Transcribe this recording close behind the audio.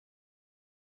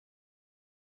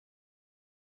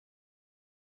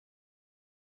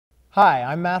Hi,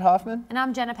 I'm Matt Hoffman. And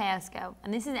I'm Jenna Pasco,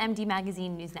 and this is MD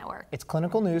Magazine News Network. It's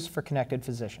clinical news for connected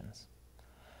physicians.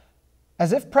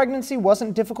 As if pregnancy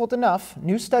wasn't difficult enough,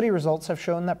 new study results have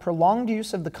shown that prolonged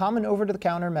use of the common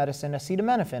over-the-counter medicine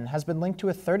acetaminophen has been linked to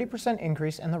a 30%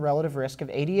 increase in the relative risk of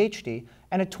ADHD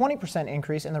and a 20%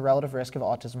 increase in the relative risk of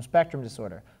autism spectrum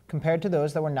disorder, compared to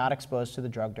those that were not exposed to the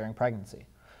drug during pregnancy.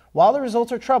 While the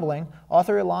results are troubling,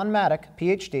 author Ilan Maddock,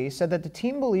 PhD, said that the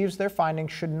team believes their findings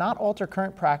should not alter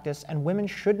current practice and women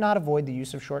should not avoid the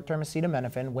use of short-term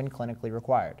acetaminophen when clinically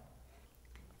required.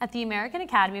 At the American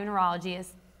Academy of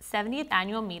Neurology's 70th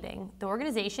annual meeting, the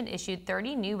organization issued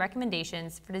 30 new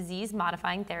recommendations for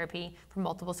disease-modifying therapy for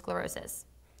multiple sclerosis,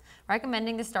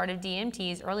 recommending the start of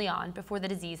DMTs early on before the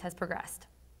disease has progressed.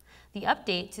 The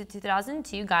update to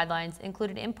 2002 guidelines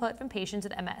included input from patients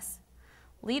with MS.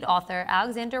 Lead author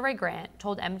Alexander Ray Grant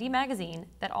told MD Magazine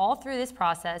that all through this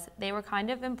process, they were kind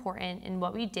of important in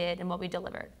what we did and what we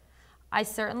delivered. I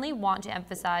certainly want to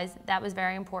emphasize that was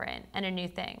very important and a new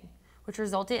thing, which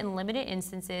resulted in limited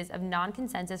instances of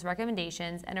non-consensus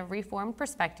recommendations and a reformed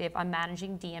perspective on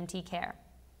managing DMT care.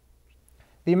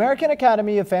 The American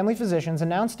Academy of Family Physicians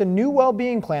announced a new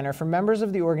well-being planner for members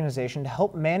of the organization to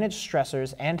help manage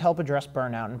stressors and help address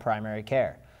burnout in primary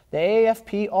care. The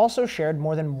AAFP also shared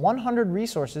more than 100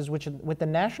 resources with the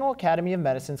National Academy of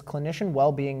Medicine's Clinician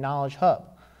Wellbeing Knowledge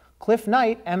Hub. Cliff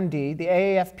Knight, MD, the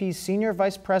AAFP's Senior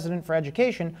Vice President for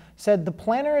Education, said the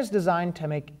planner is designed to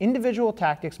make individual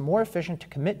tactics more efficient to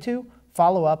commit to,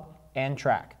 follow up, and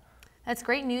track. That's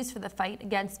great news for the fight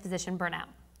against physician burnout.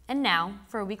 And now,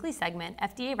 for a weekly segment,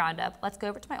 FDA Roundup, let's go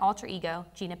over to my alter ego,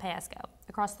 Gina Pasco,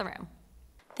 across the room.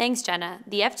 Thanks, Jenna.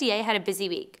 The FDA had a busy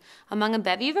week. Among a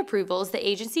bevy of approvals, the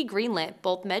agency greenlit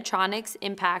both Medtronic's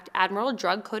Impact Admiral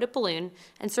drug-coated balloon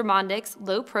and Sermonic's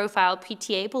low-profile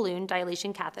PTA balloon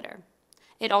dilation catheter.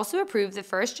 It also approved the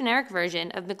first generic version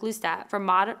of miglustat for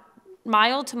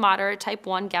mild to moderate type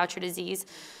 1 Gaucher disease,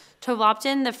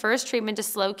 tolvaptan, the first treatment to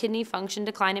slow kidney function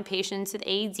decline in patients with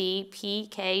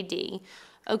ADPKD,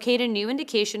 okayed a new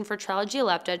indication for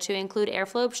Trelegy to include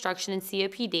airflow obstruction and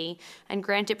COPD, and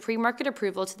granted pre-market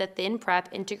approval to the ThinPrep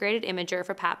integrated imager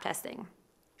for PAP testing.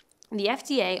 The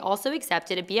FDA also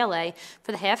accepted a BLA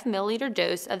for the half-milliliter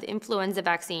dose of the influenza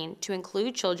vaccine to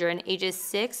include children ages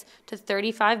 6 to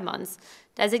 35 months,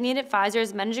 designated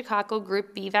Pfizer's meningococcal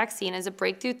group B vaccine as a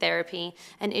breakthrough therapy,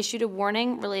 and issued a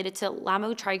warning related to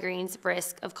lamotrigine's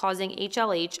risk of causing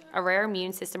HLH, a rare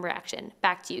immune system reaction.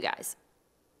 Back to you guys.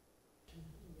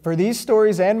 For these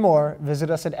stories and more, visit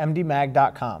us at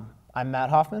mdmag.com. I'm Matt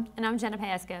Hoffman. And I'm Jenna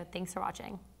Pasco. Thanks for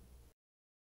watching.